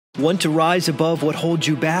Want to rise above what holds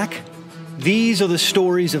you back? These are the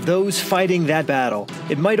stories of those fighting that battle.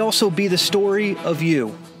 It might also be the story of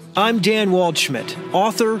you. I'm Dan Waldschmidt,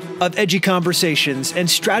 author of Edgy Conversations and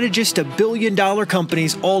strategist of billion-dollar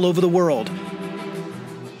companies all over the world.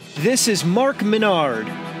 This is Mark Minard,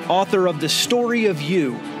 author of The Story of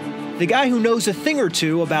You, the guy who knows a thing or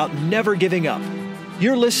two about never giving up.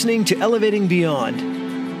 You're listening to Elevating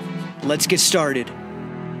Beyond. Let's get started.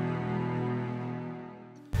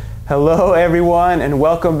 Hello everyone, and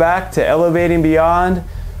welcome back to Elevating Beyond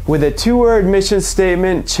with a two-word mission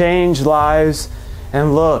statement: change lives.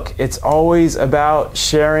 And look, it's always about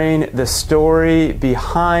sharing the story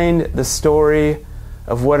behind the story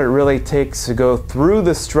of what it really takes to go through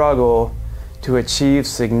the struggle to achieve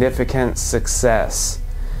significant success.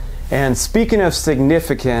 And speaking of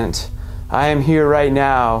significant, I am here right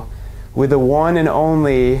now with the one and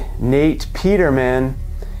only Nate Peterman.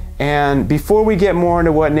 And before we get more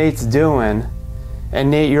into what Nate's doing,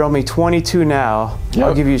 and Nate, you're only 22 now. Yep.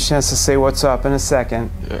 I'll give you a chance to say what's up in a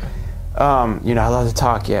second. Yeah. You're not allowed to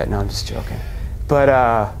talk yet. No, I'm just joking.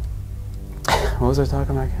 But what was I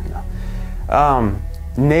talking about again? No.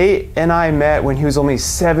 Nate and I met when he was only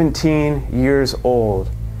 17 years old,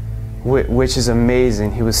 which is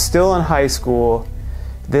amazing. He was still in high school.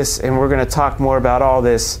 And we're going to talk more about all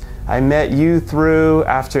this. I met you through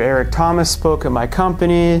after Eric Thomas spoke at my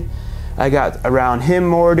company. I got around him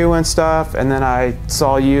more doing stuff, and then I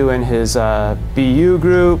saw you in his BU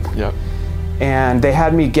group. Yep. And they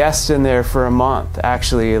had me guest in there for a month,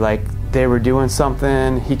 actually. Like, they were doing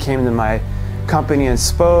something. He came to my company and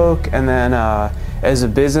spoke, and then as a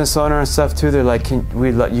business owner and stuff too, they're like,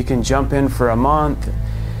 you can jump in for a month.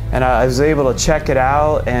 And I was able to check it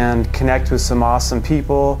out and connect with some awesome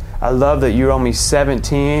people. I love that you're only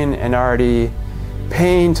 17 and already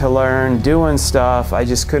paying to learn, doing stuff. I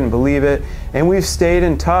just couldn't believe it. And we've stayed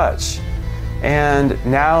in touch. And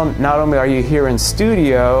now, not only are you here in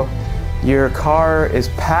studio, your car is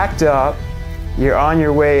packed up, you're on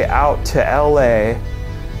your way out to LA,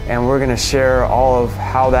 and we're gonna share all of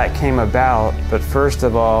how that came about. But first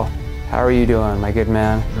of all, how are you doing, my good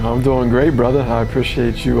man? I'm doing great, brother. I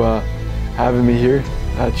appreciate you having me here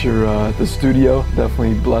at the studio.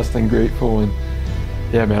 Definitely blessed and grateful. And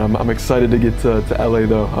yeah, man, I'm excited to get to LA,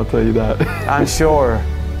 though. I'll tell you that. I'm sure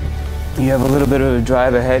you have a little bit of a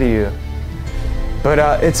drive ahead of you,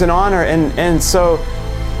 but it's an honor. And so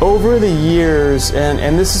over the years,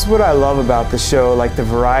 and this is what I love about the show, like the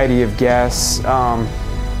variety of guests.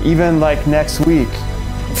 Even like next week,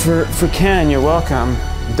 for Ken, you're welcome.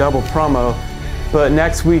 Double promo, but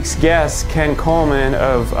next week's guest, Ken Coleman,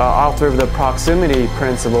 author of the Proximity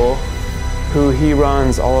Principle, who he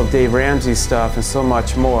runs all of Dave Ramsey's stuff and so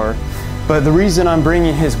much more. But the reason I'm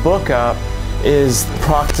bringing his book up is the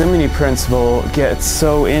Proximity Principle gets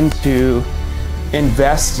so into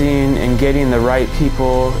investing and getting the right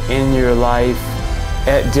people in your life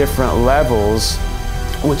at different levels,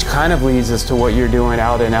 which kind of leads us to what you're doing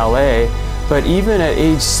out in LA. But even at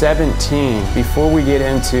age 17, before we get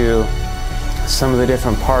into some of the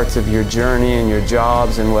different parts of your journey and your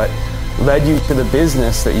jobs and what led you to the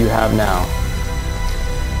business that you have now,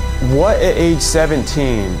 what at age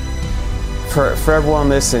 17, for everyone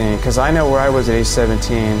listening, because I know where I was at age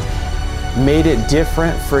 17, made it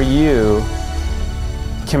different for you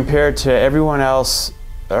compared to everyone else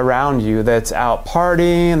around you that's out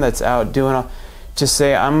partying, that's out doing all, to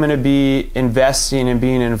say, I'm going to be investing and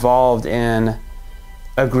being involved in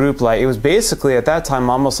a group like, it was basically at that time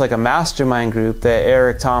almost like a mastermind group that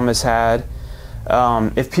Eric Thomas had.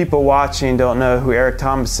 If people watching don't know who Eric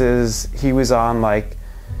Thomas is, he was on like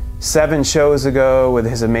 7 shows ago with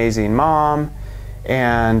his amazing mom,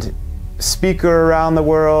 and speaker around the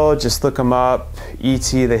world. Just look him up,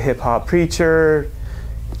 E.T. the hip hop preacher,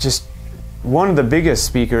 just one of the biggest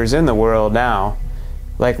speakers in the world now,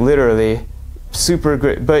 like literally. Super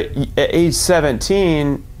great. But at age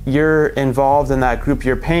 17, you're involved in that group.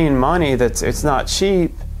 You're paying money it's not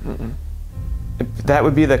cheap. Mm-mm. That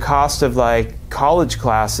would be the cost of like college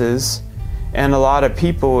classes, and a lot of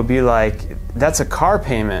people would be like, that's a car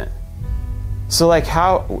payment. So like,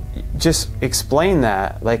 how, just explain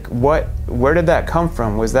that. Like, where did that come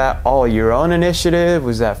from? Was that all your own initiative?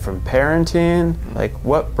 Was that from parenting? Like,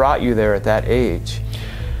 what brought you there at that age?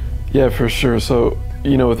 Yeah, for sure. So,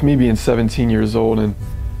 you know, with me being 17 years old and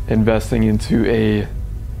investing into a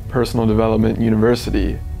personal development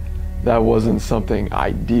university, that wasn't something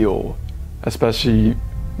ideal, especially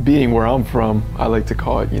being where I'm from. I like to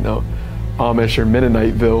call it, you know, Amish or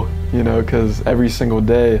Mennoniteville, you know, because every single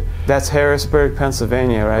day. That's Harrisburg,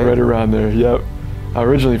 Pennsylvania, right? Right around there, yep.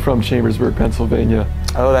 Originally from Chambersburg, Pennsylvania.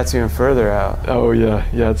 Oh, that's even further out. Oh yeah,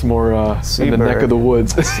 it's more in the neck of the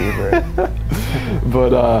woods.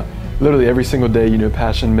 But literally every single day, you know,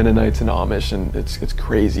 Passion Mennonites and Amish, and it's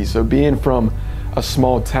crazy. So being from a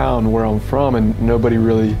small town where I'm from, and nobody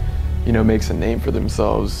really, you know, makes a name for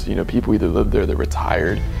themselves. You know, people either live there, they're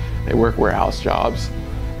retired, they work warehouse jobs,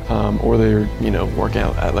 or they're, you know, working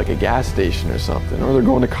out at like a gas station or something, or they're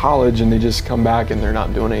going to college and they just come back and they're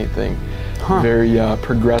not doing anything, very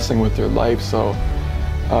progressing with their life. So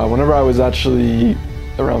whenever I was actually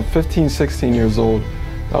around 15, 16 years old,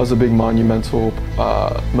 that was a big monumental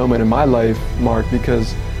moment in my life, Mark,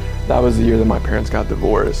 because that was the year that my parents got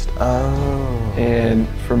divorced. Oh. And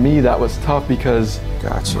for me, that was tough because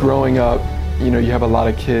growing up, you know, you have a lot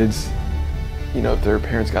of kids, you know, if their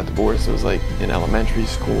parents got divorced, it was like in elementary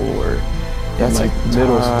school or in like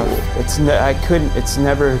middle school. It's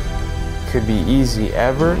never could be easy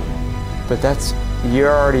ever, but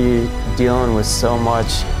you're already dealing with so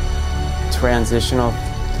much transitional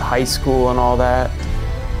high school and all that,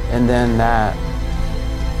 and then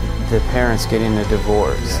the parents getting a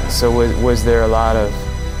divorce. Yeah. So was there a lot of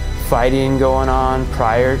fighting going on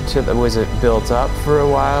prior to that? Was it built up for a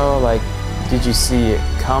while? Like, did you see it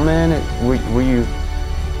coming? Were you,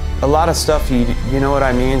 a lot of stuff, you know what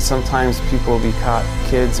I mean? Sometimes people will be caught,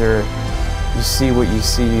 kids, or you see what you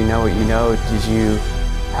see, you know what you know. Did you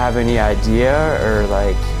have any idea, or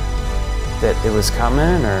like that it was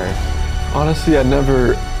coming, or? Honestly, I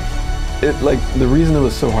never, like the reason it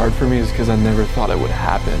was so hard for me is because I never thought it would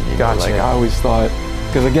happen. You know? Like I always thought,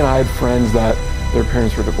 because again, I had friends that their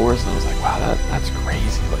parents were divorced, and I was like, wow, that's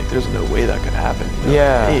crazy. Like there's no way that could happen. You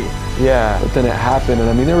know? Yeah. But then it happened, and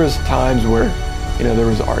I mean, there was times where, you know, there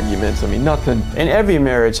was arguments. I mean, nothing. And every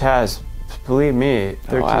marriage has, believe me,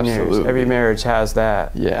 13 years, every marriage has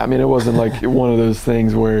that. Yeah, I mean, it wasn't like one of those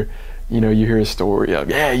things where, you know, you hear a story of,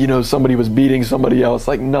 yeah, you know, somebody was beating somebody else,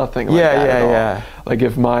 like nothing like that at all. Like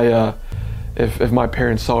if my if my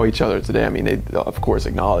parents saw each other today, I mean, they of course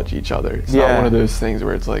acknowledge each other. It's not one of those things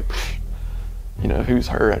where it's like, you know, who's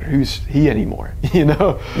her, who's he anymore, you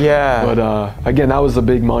know? Yeah. But again, that was a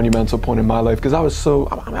big monumental point in my life because I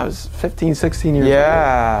was 15, 16 years old.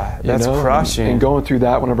 Yeah, that's crushing. And going through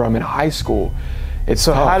that whenever I'm in high school, it's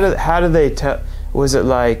so tough. how did they tell? Was it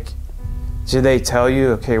like, did they tell you,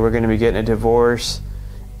 okay, we're going to be getting a divorce,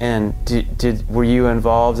 and were you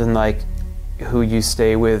involved in like who you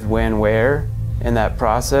stay with, when, where in that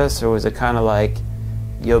process, or was it kind of like,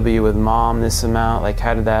 you'll be with mom this amount? Like,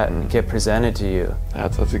 how did that get presented to you?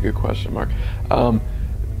 That's a good question, Mark.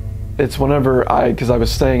 It's whenever because I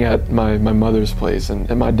was staying at my mother's place, and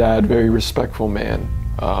my dad, very respectful man.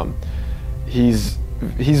 He's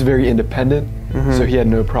very independent, so he had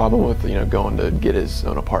no problem with, you know, going to get his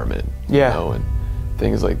own apartment, you know, and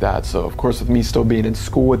things like that. So of course, with me still being in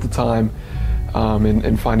school at the time,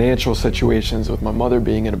 and financial situations, with my mother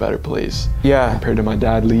being in a better place, compared to my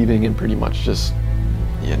dad leaving and pretty much just,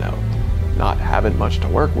 you know, not having much to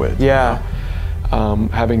work with.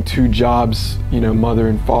 Having two jobs, you know, mother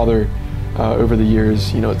and father, over the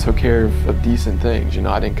years, you know, took care of decent things. You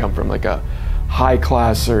know, I didn't come from like a high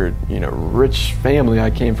class or, you know, rich family. I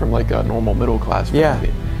came from like a normal middle class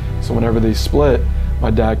family. So whenever they split, my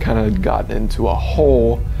dad kind of got into a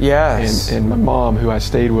hole. And my mom, who I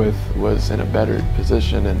stayed with, was in a better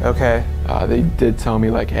position. And they did tell me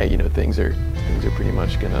like, hey, you know, things are pretty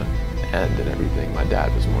much gonna end and everything. My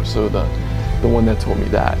dad was more so the one that told me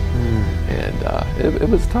that. And it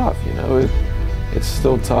was tough, you know. It's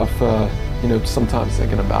still tough, you know, sometimes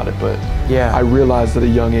thinking about it. But I realized at a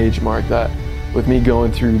young age, Mark, that with me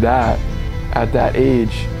going through that at that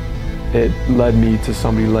age, it led me to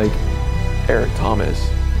somebody like Eric Thomas.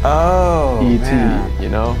 Oh, E.T., man. You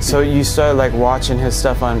know? So you started like watching his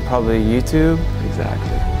stuff on probably YouTube?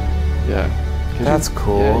 Exactly. Yeah. That's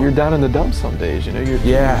cool. Yeah, you're down in the dumps some days, you know?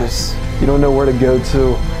 You don't know where to go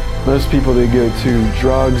to. Most people, they go to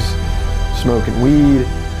drugs, smoking weed.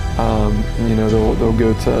 You know, they'll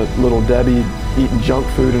go to Little Debbie, eating junk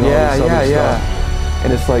food and all this other stuff.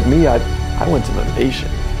 And it's like me, I went to motivation.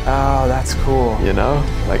 Oh, that's cool. You know?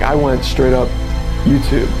 Like I went straight up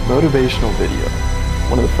YouTube, motivational video.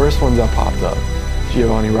 One of the first ones that popped up,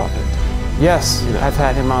 Giovanni Ruffin. Yes, you know? I've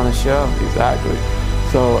had him on the show. Exactly.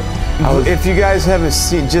 So if you guys haven't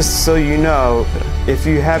seen, just so you know, if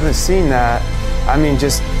you haven't seen that, I mean,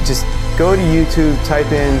 just go to YouTube,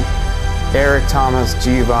 type in Eric Thomas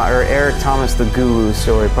Giovanni, or Eric Thomas the Guru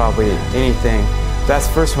story, probably anything. That's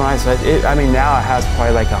the first one I saw. I mean, now it has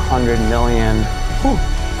probably like 100 million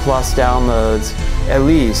plus downloads, at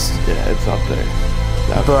least. Yeah, it's up there.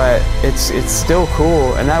 Definitely. But it's still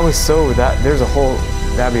cool, and that was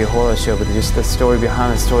that'd be a whole other show, but just the story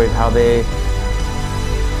behind the story of how they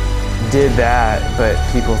did that, but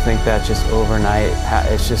people think that just overnight,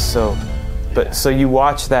 it's just so, but so you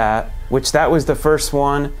watch that, which that was the first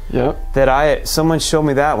one that someone showed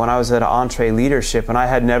me that when I was at Entree Leadership, and I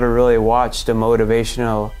had never really watched a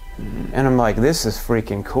motivational, and I'm like, this is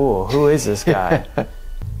freaking cool. Who is this guy? Yeah,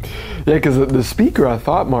 because the speaker, I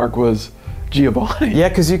thought, Mark, was Giovanni. Yeah,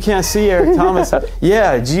 because you can't see Eric Thomas.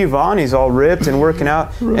 Yeah, Giovanni's all ripped and working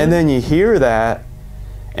out, and then you hear that,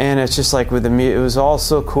 and it's just like with the music, it was all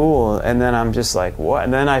so cool, and then I'm just like, what?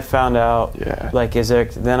 And then I found out, like,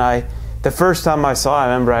 the first time I saw it,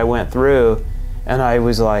 I remember I went through, and I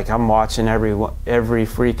was like, I'm watching every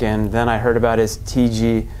freaking, then I heard about his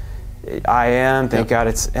TGIM, thank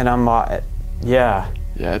God and I'm, yeah.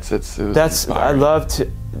 Yeah, it was that's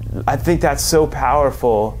inspiring. I think that's so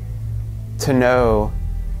powerful to know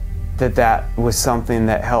that was something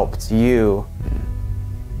that helped you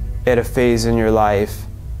at a phase in your life,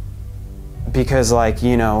 because, like,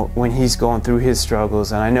 you know, when he's going through his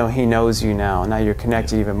struggles, and I know he knows you now you're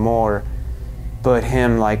connected even more, but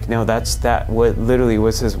him, like, no, that what literally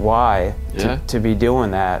was his why to be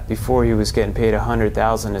doing that. Before he was getting paid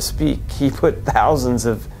 $100,000 to speak, he put thousands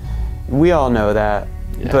of, we all know that.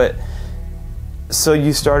 But so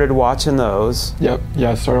you started watching those. Yeah,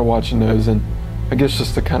 I started watching those, and I guess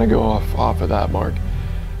just to kind of go off of that, Mark,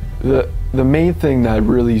 the main thing that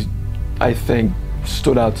really, I think,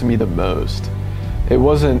 stood out to me the most, it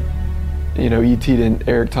wasn't, you know,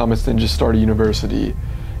 Eric Thomas didn't just start a university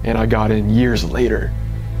and I got in years later.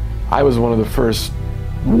 I was one of the first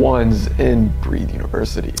ones in Breathe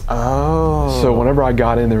University. Oh. So whenever I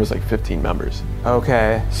got in, there was like 15 members.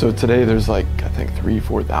 Okay. So today there's like, I think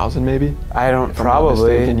 3,000-4,000 maybe.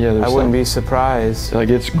 I wouldn't be surprised. Like,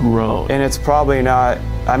 it's grown. And it's probably not,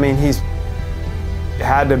 I mean, he's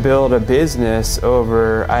had to build a business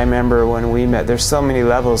over, I remember when we met, there's so many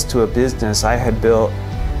levels to a business. I had built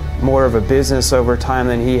more of a business over time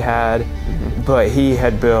than he had, but he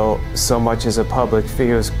had built so much as a public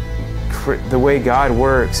figure. The way God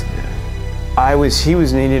works, he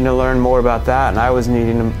was needing to learn more about that, and I was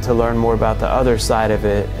needing to learn more about the other side of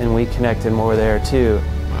it, and we connected more there too.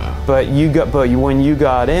 Wow. But when you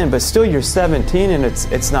got in, but still you're 17 and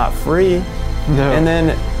it's not free. No. And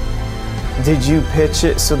then did you pitch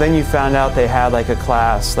it? So then you found out they had like a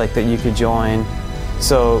class like that you could join.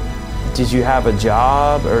 So did you have a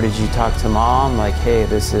job, or did you talk to mom like, hey,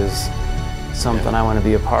 this is something I want to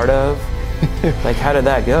be a part of? Like, how did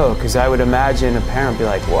that go? Because I would imagine a parent be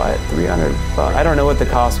like, what, $300? I don't know what the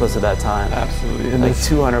cost was at that time. Absolutely. And like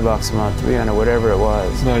 $200 a month, $300, whatever it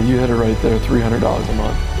was. No, you hit it right there, $300 a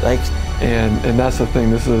month. Like, and that's the thing.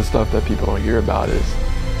 This is the stuff that people don't hear about is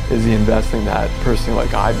the investing that personally,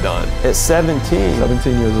 like I've done. At 17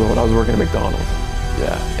 years old, I was working at McDonald's.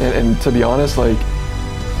 Yeah. And to be honest, like,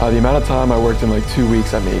 the amount of time I worked in like 2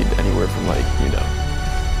 weeks, I made anywhere from like, you know,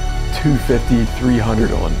 $250,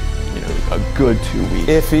 $300 on, you know, a good 2 weeks.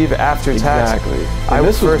 If even after tax. Exactly.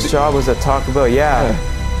 My first job was at Taco Bell,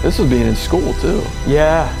 This was being in school too.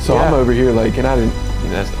 Yeah. So I'm over here like, and I didn't, you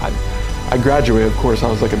know, I graduated, of course, I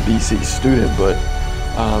was like a BC student, but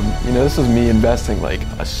you know, this is me investing like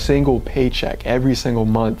a single paycheck every single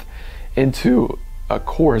month into a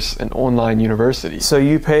course, an online university. So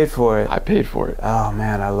you paid for it? I paid for it. Oh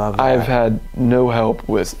man, I love that. I've had no help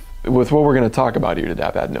with what we're going to talk about here today.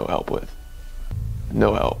 I've had no help with.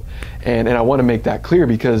 No help. And I want to make that clear,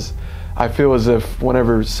 because I feel as if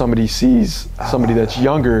whenever somebody sees somebody that's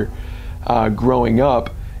younger growing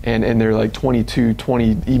up and they're like 22,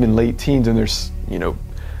 20, even late teens, and they're, you know,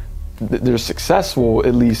 they're successful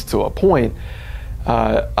at least to a point,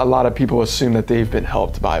 a lot of people assume that they've been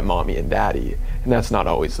helped by mommy and daddy, and that's not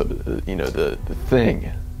always the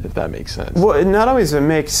thing, if that makes sense. Well, not always it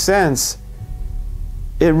makes sense.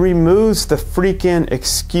 It removes the freaking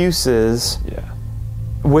excuses,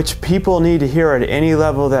 which people need to hear at any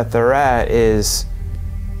level that they're at. Is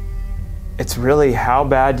it's really how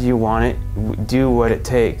bad do you want it? Do what it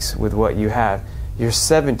takes with what you have. You're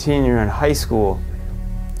 17, you're in high school,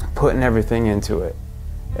 putting everything into it,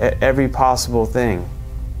 every possible thing.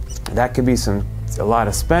 That could be a lot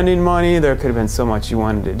of spending money. There could have been so much you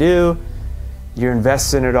wanted to do. You're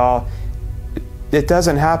investing it all. It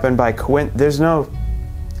doesn't happen by coincidence. There's no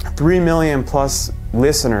 3 million plus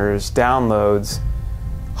listeners, downloads,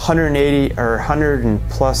 180 or 100 and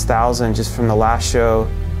plus thousand just from the last show,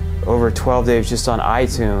 over 12 days just on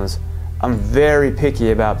iTunes. I'm very picky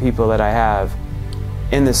about people that I have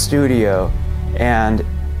in the studio, and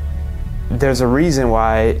there's a reason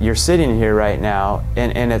why you're sitting here right now,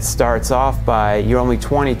 and it starts off by you're only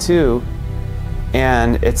 22,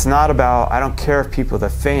 and it's not about, I don't care if people, the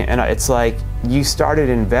fame, and it's like you started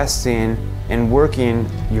investing and working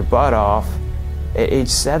your butt off at age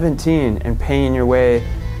 17 and paying your way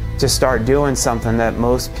to start doing something that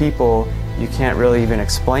most people, you can't really even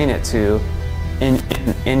explain it to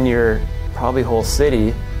in your probably whole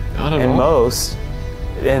city. Not at and all. Most,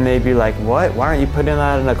 and they'd be like, what? Why aren't you putting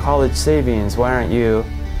that in a college savings? Why aren't you?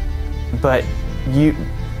 But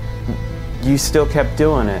you still kept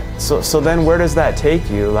doing it. So then where does that take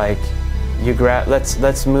you? Like,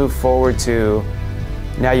 let's move forward to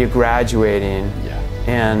now you're graduating. Yeah.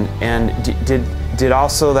 And did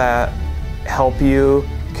also that help you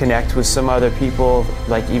connect with some other people,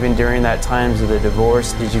 like even during that times of the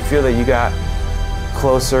divorce? Did you feel that you got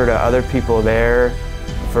closer to other people there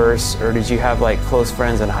first, or did you have like close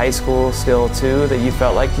friends in high school still too that you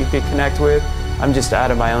felt like you could connect with? I'm just out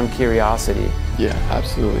of my own curiosity. Yeah,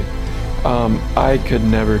 absolutely. I could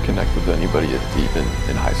never connect with anybody as deep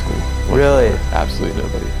in high school. Whatsoever. Really? Absolutely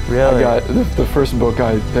nobody. Really? I got the first book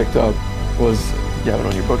I picked up was, you have it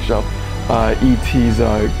on your bookshelf, E.T.'s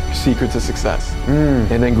Secret to Success.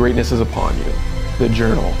 And then Greatness is Upon You, the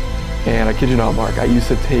journal. And I kid you not, Mark, I used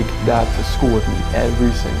to take that to school with me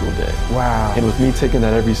every single day. Wow. And with me taking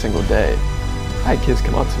that every single day, I had kids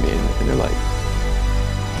come up to me and they're like,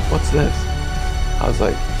 what's this? I was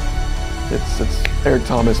like, it's Eric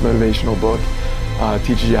Thomas motivational book.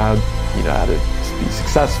 Teaches you how to be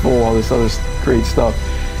successful, all this other great stuff.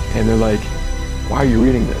 And they're like, why are you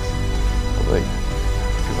reading this? I was like,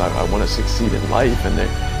 because I want to succeed in life.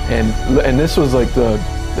 And this was like the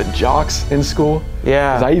jocks in school.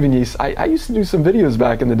 Yeah. 'Cause I used to do some videos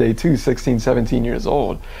back in the day too, 16, 17 years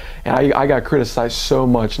old. And I got criticized so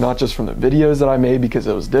much, not just from the videos that I made because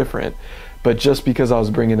it was different, but just because I was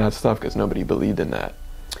bringing that stuff because nobody believed in that.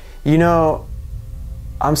 You know,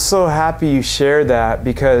 I'm so happy you shared that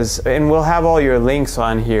because, and we'll have all your links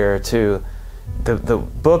on here to the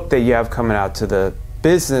book that you have coming out, to the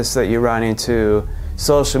business that you're running, to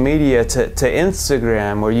social media, to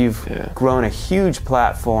Instagram, where you've grown a huge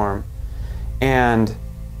platform and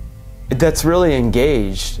that's really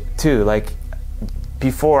engaged too. Like,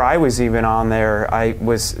 before I was even on there, I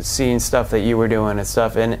was seeing stuff that you were doing and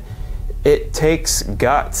stuff, and it takes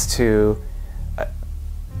guts to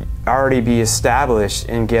already be established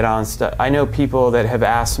and get on stuff. I know people that have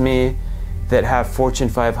asked me that have Fortune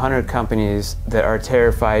 500 companies that are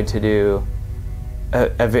terrified to do,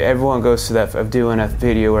 everyone goes through that, of doing a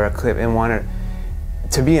video or a clip, and want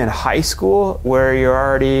to be in high school where you're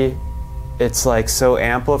already, it's like so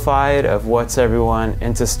amplified of what's everyone,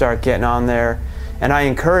 and to start getting on there. And I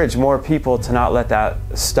encourage more people to not let that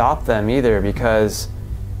stop them either, because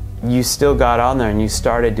you still got on there and you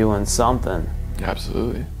started doing something.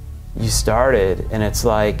 Absolutely. You started, and it's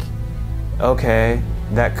like, okay,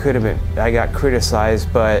 that could have been, I got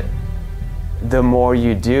criticized, but the more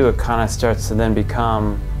you do, it kind of starts to then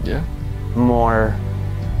become more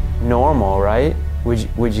normal, right?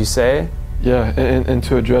 Would you say? Yeah, and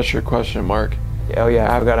to address your question, Mark. Oh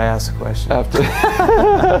yeah, I forgot I asked a question. After,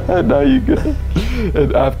 no, you good.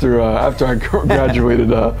 And after I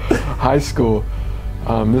graduated high school,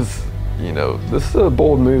 this is a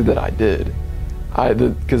bold move that I did.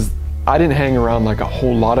 Because I didn't hang around like a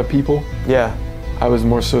whole lot of people. Yeah. I was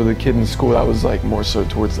more so the kid in school that was like more so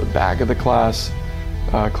towards the back of the classroom.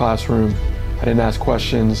 I didn't ask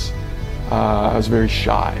questions. I was very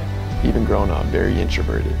shy, even growing up, very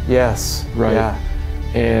introverted. Yes. Right. Yeah.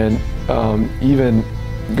 And even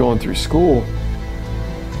going through school,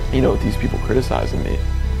 with these people criticizing me.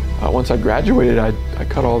 Once I graduated, I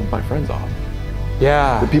cut all my friends off.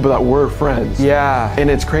 Yeah. The people that were friends. Yeah. And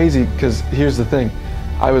it's crazy because here's the thing.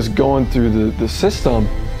 I was going through the system,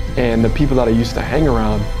 and the people that I used to hang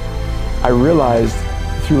around, I realized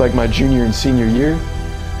through like my junior and senior year,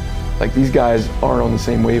 like these guys aren't on the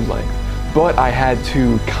same wavelength. But I had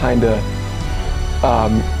to kind of,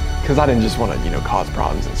 because I didn't just want to, cause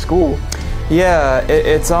problems in school. Yeah,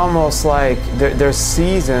 it's almost like there's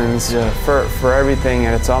seasons for everything,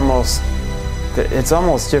 and it's almost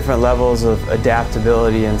different levels of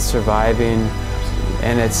adaptability and surviving.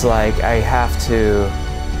 And it's like I have to.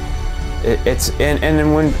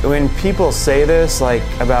 And when people say this, like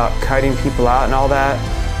about cutting people out and all that,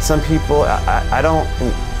 some people I don't.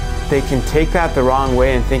 They can take that the wrong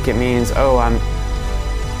way and think it means, oh, I'm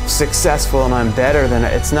successful and I'm better than.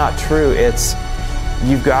 It's not true. It's,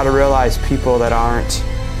 you've got to realize people that aren't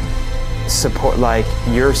like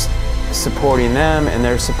you're supporting them and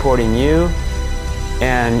they're supporting you,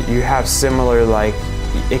 and you have similar, like,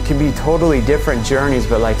 it could be totally different journeys,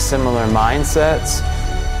 but like similar mindsets.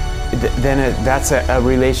 Then that's a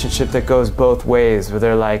relationship that goes both ways, where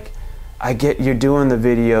they're like, I get you're doing the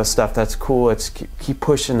video stuff. That's cool. It's keep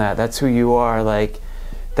pushing that. That's who you are. Like,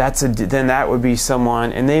 then that would be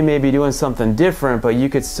someone, and they may be doing something different, but you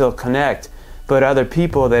could still connect. But other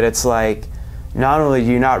people that it's like, not only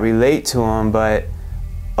do you not relate to them, but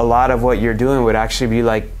a lot of what you're doing would actually be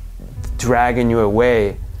like dragging you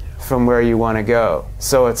away from where you want to go.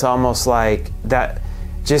 So it's almost like that.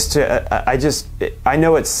 I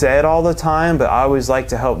know it's said all the time, but I always like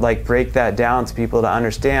to help like break that down to people to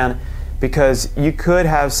understand, because you could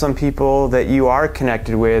have some people that you are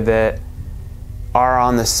connected with that are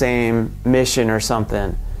on the same mission or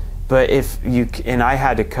something, but and I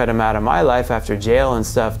had to cut them out of my life after jail and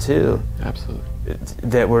stuff too. Absolutely.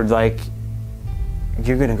 That were like,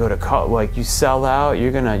 you're gonna go to college, like you sell out,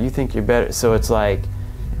 you think you're better, so it's like,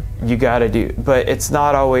 you gotta do, but it's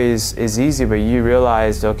not always as easy, but you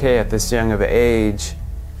realized, okay, at this young of an age,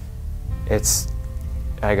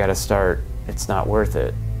 I gotta start, it's not worth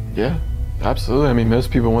it. Yeah, absolutely. I mean,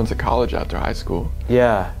 most people went to college after high school.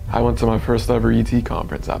 Yeah. I went to my first ever ET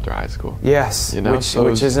conference after high school. Yes, you know?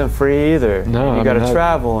 which isn't free either. No, you gotta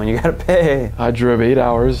travel and you gotta pay. I drove 8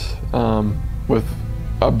 hours with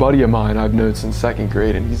a buddy of mine I've known since 2nd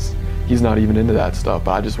grade, and he's not even into that stuff,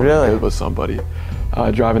 but I just went to live with somebody.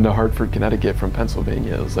 Driving to Hartford, Connecticut from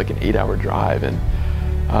Pennsylvania. It was like an 8-hour drive, and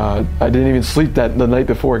I didn't even sleep the night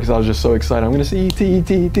before because I was just so excited. I'm going to see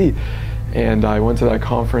ET. And I went to that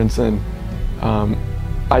conference, and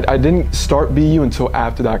I didn't start BU until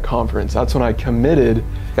after that conference. That's when I committed.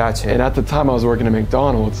 Gotcha. And at the time I was working at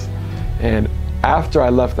McDonald's, and after I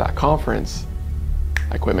left that conference,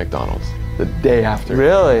 I quit McDonald's. The day after.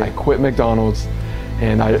 Really? I quit McDonald's,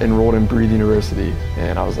 and I enrolled in Breathe University,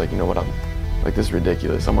 and I was like, you know what, like, this is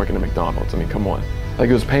ridiculous. I'm working at McDonald's. I mean, come on.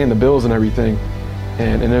 Like, it was paying the bills and everything,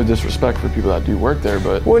 and no disrespect for people that do work there,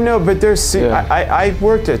 but... Well, no, but there's... Yeah. I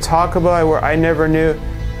worked at Taco Bell where I never knew...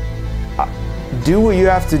 do what you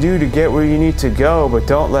have to do to get where you need to go, but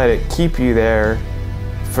don't let it keep you there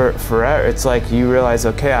for forever. It's like you realize,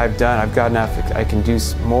 okay, I've got enough, I can do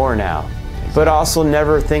more now. Exactly. But also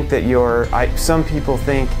never think that some people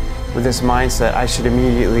think with this mindset, I should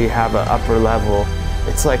immediately have an upper level.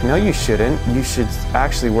 It's like, no, you shouldn't. You should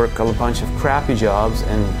actually work a bunch of crappy jobs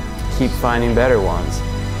and keep finding better ones.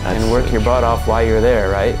 And work your butt off while you're there,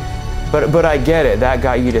 right? But I get it. That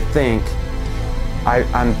got you to think,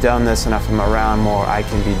 I'm done this enough, I'm around more, I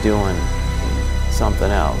can be doing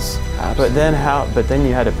something else. Absolutely. But then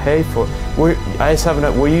you had to pay for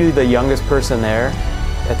it. Were you the youngest person there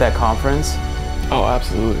at that conference? Oh,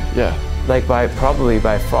 absolutely, yeah. Like probably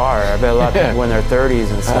by far. I bet a lot of people in their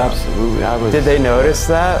 30s and stuff. Absolutely. Did they notice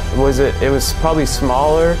that? It was probably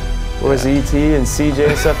smaller? Was ET and CJ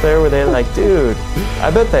and stuff there? Were they like, dude,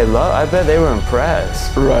 I bet they were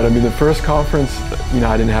impressed. Right, I mean, the first conference,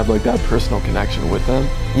 I didn't have like that personal connection with them.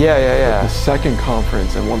 Yeah. But the second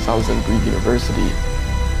conference, and once I was in Breathe University,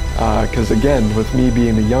 because again, with me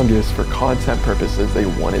being the youngest, for content purposes, they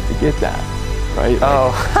wanted to get that. Right?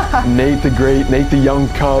 Like, Nate the young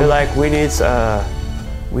cub. They're like, we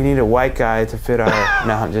need a white guy to fit our...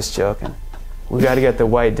 No, I'm just joking. We got to get the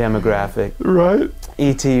white demographic. Right.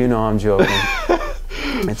 E.T., I'm joking.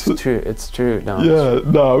 It's true. No. Yeah,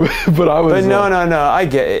 no, but I was... But no, I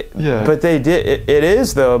get it. Yeah. But they did, it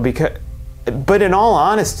is though, but in all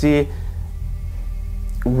honesty,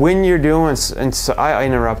 when you're doing, and so I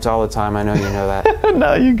interrupt all the time, I know you know that.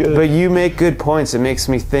 No, you good. But you make good points. It makes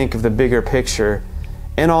me think of the bigger picture.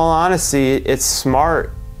 In all honesty, it's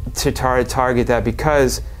smart to target that,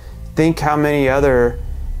 because think how many other,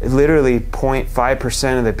 literally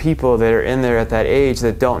 0.5% of the people that are in there at that age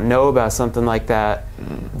that don't know about something like that,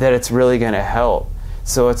 that it's really going to help.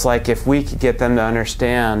 So it's like, if we could get them to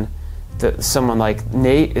understand that someone like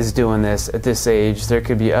Nate is doing this at this age, there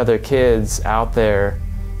could be other kids out there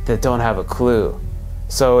that don't have a clue.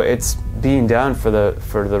 So it's being done for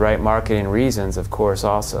the right marketing reasons, of course,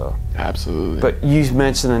 also. Absolutely. But you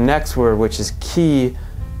mentioned the next word, which is key: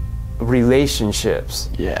 relationships.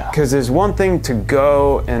 Yeah. Because there's one thing to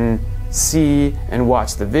go and see and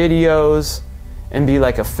watch the videos and be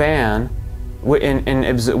like a fan,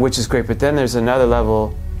 which is great, but then there's another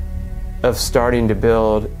level of starting to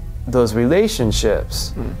build those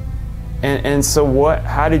relationships. And so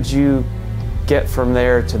how did you get from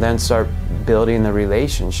there to then start building the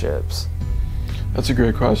relationships? That's a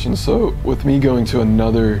great question. So with me going to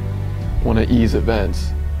another one of E's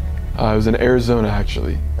events, I was in Arizona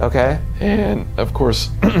actually. Okay. And of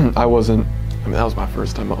course, that was my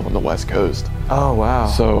first time on the West Coast. Oh, wow.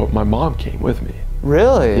 So my mom came with me.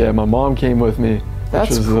 Really? Yeah, my mom came with me, which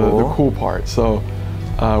That's was cool. the cool part. So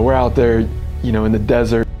we're out there, in the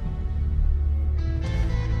desert.